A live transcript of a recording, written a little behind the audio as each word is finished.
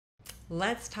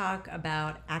Let's talk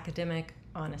about academic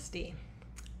honesty.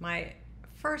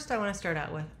 First, I want to start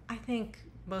out with, I think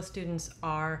most students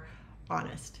are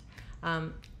honest.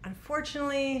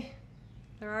 Unfortunately,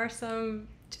 there are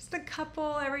just a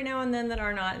couple every now and then that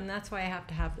are not, and that's why I have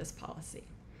to have this policy.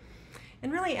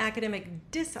 And really, academic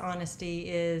dishonesty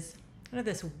is kind of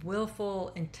this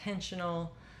willful,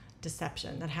 intentional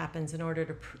deception that happens in order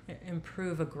to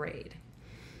improve a grade.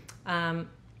 I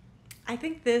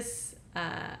think this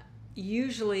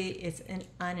usually is an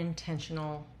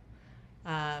unintentional.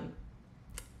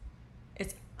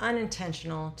 It's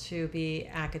unintentional to be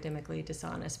academically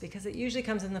dishonest because it usually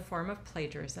comes in the form of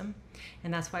plagiarism,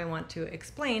 and that's why I want to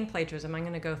explain plagiarism. I'm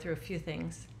going to go through a few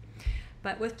things.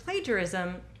 But with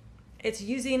plagiarism, it's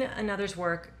using another's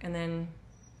work and then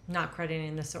not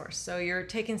crediting the source. So you're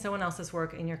taking someone else's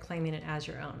work and you're claiming it as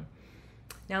your own.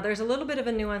 Now there's a little bit of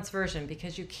a nuanced version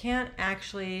because you can't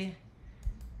actually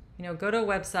go to a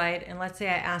website and let's say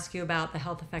I ask you about the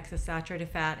health effects of saturated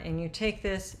fat, and you take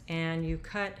this and you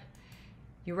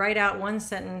write out one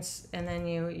sentence and then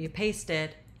you paste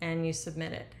it and you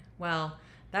submit it. Well,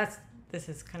 this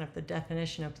is kind of the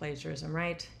definition of plagiarism,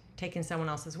 right? Taking someone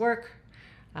else's work,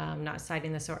 not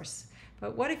citing the source.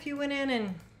 But what if you went in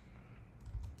and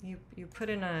you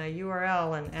put in a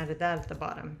URL and added that at the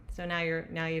bottom? So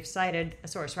now you've cited a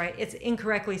source, right? It's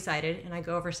incorrectly cited, and I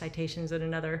go over citations in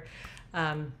another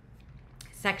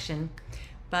section.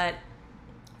 But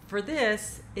for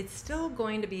this, it's still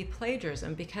going to be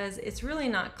plagiarism because it's really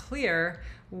not clear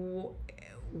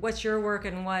what's your work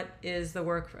and what is the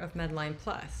work of Medline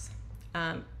Plus.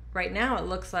 Right now, it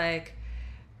looks like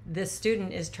this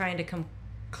student is trying to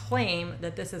claim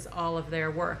that this is all of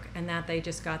their work and that they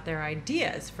just got their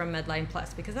ideas from Medline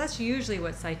Plus, because that's usually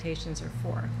what citations are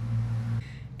for,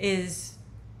 is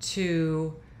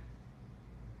to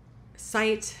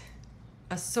cite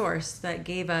a source that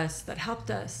helped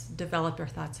us develop our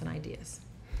thoughts and ideas,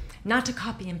 not to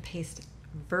copy and paste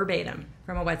verbatim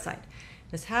from a website.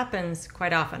 This happens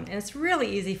quite often, and it's really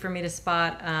easy for me to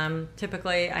spot.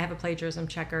 Typically, I have a plagiarism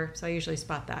checker, so I usually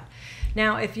spot that.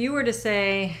 Now, if you were to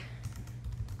say,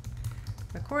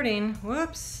 according to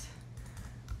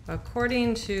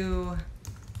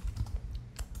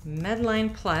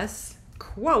Medline Plus,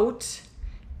 quote,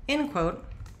 end quote,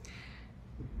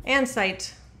 and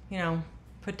cite,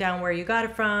 put down where you got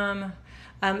it from,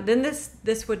 then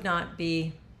this would not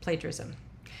be plagiarism.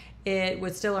 It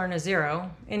would still earn a 0.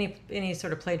 Any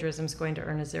sort of plagiarism is going to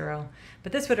earn a 0,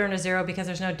 but this would earn a 0 because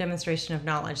there's no demonstration of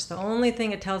knowledge. The only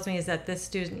thing it tells me is that this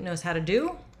student knows how to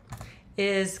do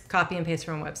is copy and paste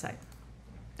from a website.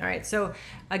 All right, so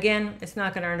again, it's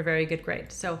not going to earn a very good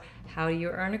grade. So how do you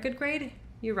earn a good grade?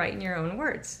 You write in your own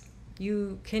words.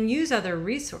 You can use other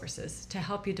resources to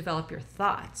help you develop your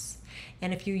thoughts.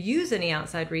 And if you use any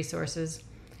outside resources,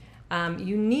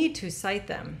 you need to cite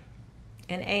them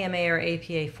in AMA or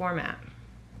APA format.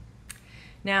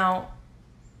 Now,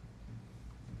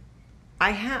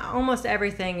 almost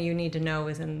everything you need to know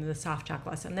is in the soft chalk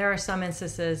lesson. There are some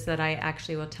instances that I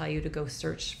actually will tell you to go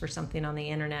search for something on the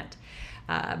internet.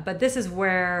 But this is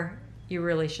where you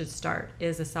really should start,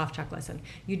 is a soft chalk lesson.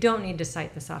 You don't need to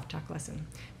cite the soft chalk lesson.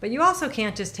 But you also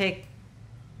can't just take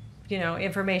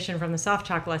information from the soft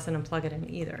chalk lesson and plug it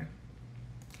in either.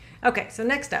 Okay, so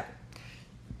next up,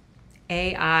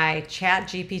 AI,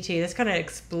 ChatGPT. This kind of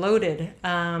exploded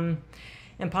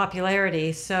in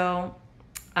popularity. So,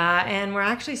 and we're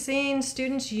actually seeing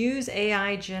students use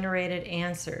AI-generated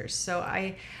answers. So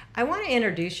I want to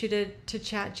introduce you to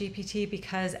ChatGPT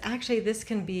because actually this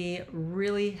can be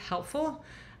really helpful.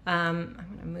 I'm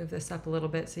going to move this up a little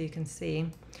bit so you can see.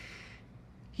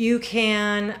 You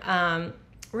can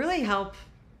really help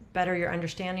better your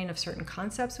understanding of certain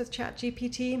concepts with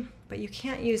ChatGPT, but you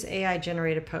can't use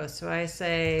AI-generated posts. So I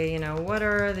say, what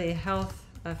are the health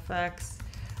effects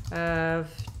of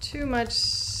too much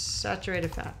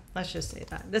saturated fat? Let's just say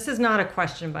that. This is not a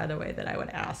question, by the way, that I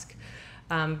would ask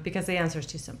because the answer is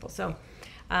too simple. So,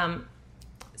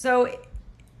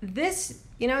 this,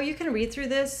 you can read through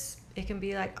this. It can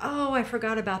be like, oh, I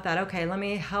forgot about that. Okay,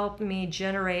 help me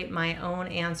generate my own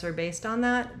answer based on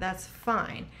that. That's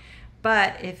fine.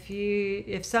 But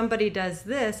if somebody does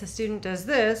this, a student does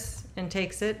this and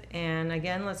takes it, and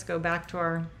again, let's go back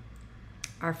to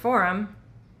our forum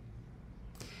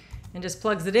and just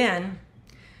plugs it in.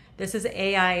 This is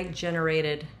AI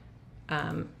generated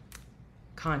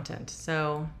content.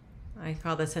 So I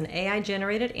call this an AI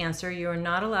generated answer. You are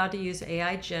not allowed to use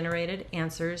AI generated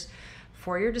answers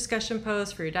for your discussion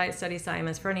posts, for your diet study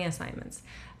assignments, for any assignments.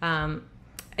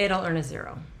 It'll earn a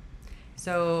 0.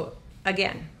 So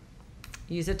again,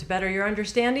 use it to better your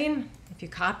understanding. If you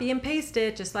copy and paste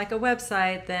it, just like a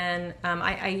website, then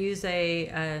I use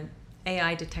a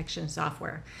AI detection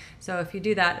software. So if you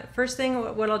do that, first thing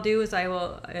what I'll do is I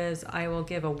will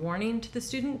give a warning to the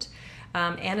student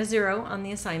and a 0 on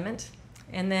the assignment,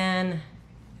 and then,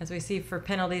 as we see, for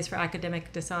penalties for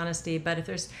academic dishonesty. But if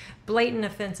there's blatant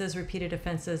offenses, repeated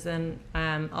offenses, then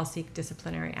I'll seek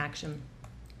disciplinary action.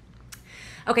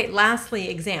 Okay, lastly,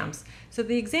 exams. So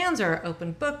the exams are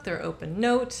open book, they're open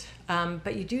note,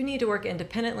 but you do need to work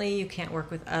independently. You can't work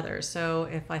with others. So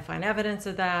if I find evidence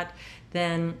of that,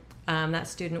 then that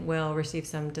student will receive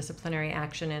some disciplinary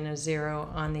action and a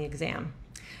 0 on the exam.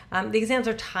 The exams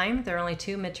are timed. There are only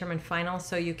 2, midterm and final,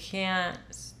 so you can't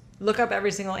look up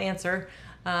every single answer.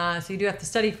 So you do have to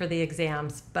study for the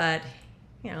exams, but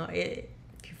if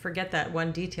you forget that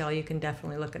one detail, you can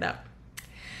definitely look it up.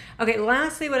 Okay,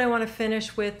 lastly, what I want to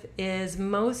finish with is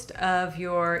most of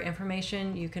your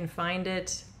information, you can find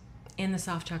it in the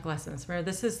Soft Chalk lessons.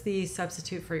 Remember, this is the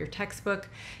substitute for your textbook.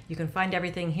 You can find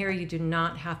everything here. You do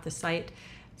not have to cite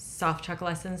Soft Chalk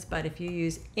lessons, but if you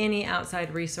use any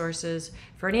outside resources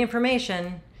for any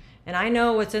information, and I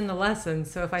know what's in the lesson,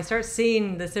 so if I start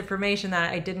seeing this information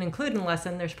that I didn't include in the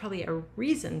lesson, there's probably a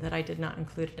reason that I did not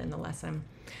include it in the lesson.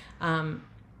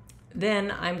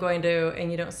 Then I'm going to, and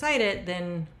you don't cite it,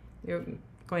 then you're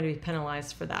going to be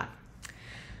penalized for that.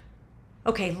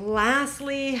 Okay,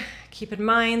 lastly, keep in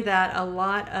mind that a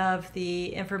lot of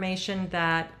the information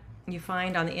that you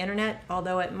find on the internet,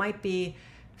 although it might be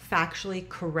factually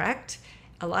correct,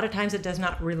 a lot of times it does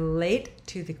not relate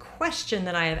to the question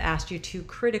that I have asked you to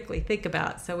critically think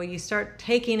about. So when you start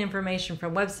taking information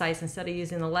from websites instead of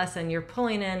using the lesson, you're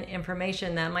pulling in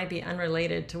information that might be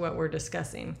unrelated to what we're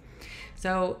discussing.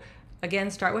 So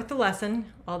again, start with the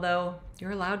lesson, although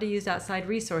you're allowed to use outside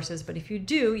resources, but if you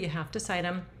do, you have to cite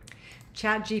them.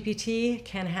 ChatGPT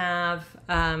can have,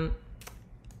 and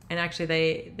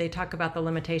actually they talk about the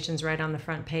limitations right on the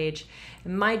front page.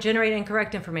 It might generate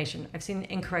incorrect information. I've seen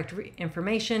incorrect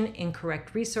information,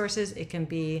 incorrect resources. It can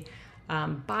be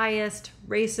biased,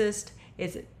 racist.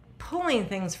 It's pulling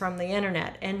things from the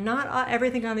internet, and not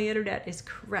everything on the internet is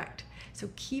correct. So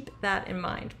keep that in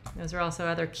mind. Those are also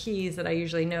other keys that I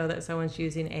usually know that someone's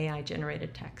using AI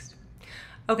generated text.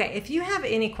 Okay, if you have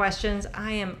any questions,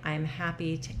 I am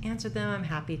happy to answer them. I'm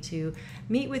happy to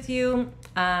meet with you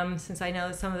since I know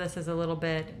that some of this is a little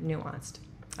bit nuanced.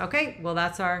 Okay, well,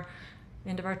 that's our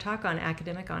end of our talk on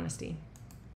academic honesty.